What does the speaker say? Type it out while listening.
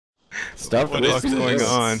Stuff What is going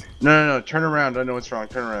on? No, turn around. I know what's wrong.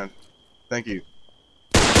 Turn around. Thank you.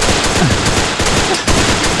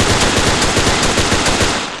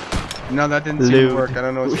 No, that didn't seem to work. I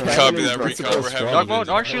don't know what's wrong. Copy that, recon. We're having Dogmo,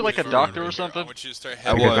 aren't you like a doctor or something? I want you to start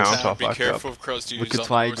heading downtown. Be careful of cross duties on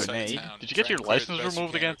the north side of town. Did you get your license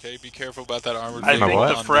removed again? Okay, be careful about that armored I vehicle.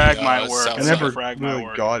 think the frag might work. I never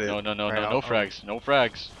really got it. No frags. No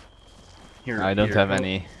frags. Here, I don't have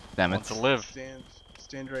any. Damn Want it. to live.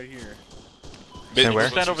 Stand right here. Stand where?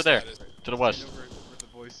 Stand over there. To the west. Stand over where the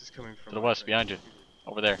voice is coming from. To the west, behind you.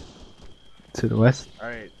 Over there. To the west.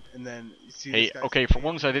 Alright, and then you see Hey, okay, for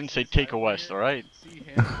once I didn't say take a west, alright?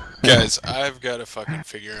 Guys, I've got to fucking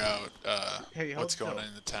figure out Hey, what's hold going on still.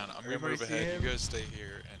 in the town. I'm Everybody gonna move see ahead. him? You guys stay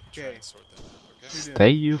here and try Okay. and sort that out. Okay? Shoot him.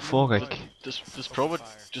 Stay euphoric. This probe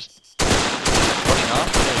just running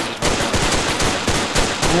off? Yeah, he's just running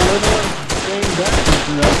off.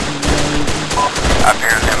 Up here,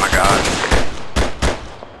 oh my god.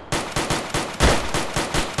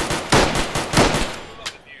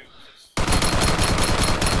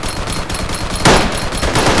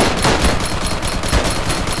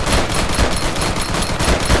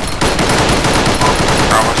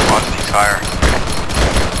 Fire.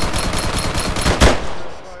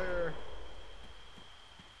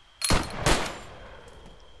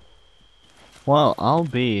 Well, I'll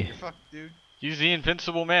be. Fuck, dude. He's the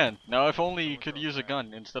invincible man. Now if only he could use a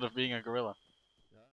gun instead of being a gorilla.